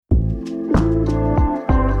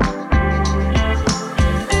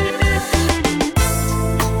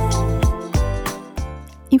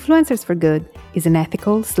Influencers for Good is an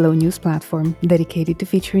ethical, slow news platform dedicated to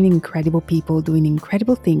featuring incredible people doing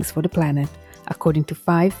incredible things for the planet, according to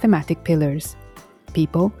 5 thematic pillars: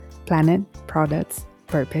 people, planet, products,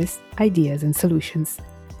 purpose, ideas, and solutions.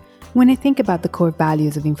 When I think about the core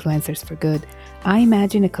values of Influencers for Good, I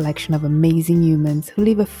imagine a collection of amazing humans who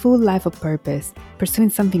live a full life of purpose, pursuing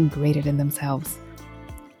something greater than themselves.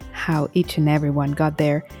 How each and every one got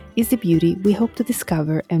there is the beauty we hope to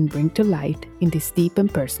discover and bring to light in these deep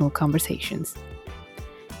and personal conversations.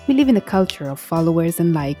 We live in a culture of followers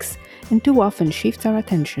and likes, and too often shift our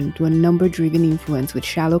attention to a number-driven influence with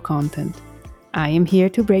shallow content. I am here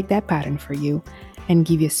to break that pattern for you and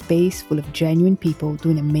give you a space full of genuine people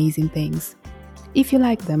doing amazing things. If you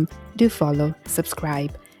like them, do follow,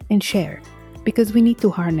 subscribe, and share, because we need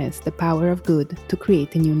to harness the power of good to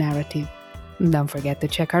create a new narrative. Don't forget to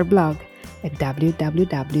check our blog at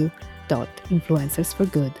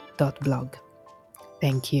www.influencersforgood.blog.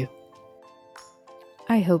 Thank you.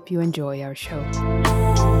 I hope you enjoy our show.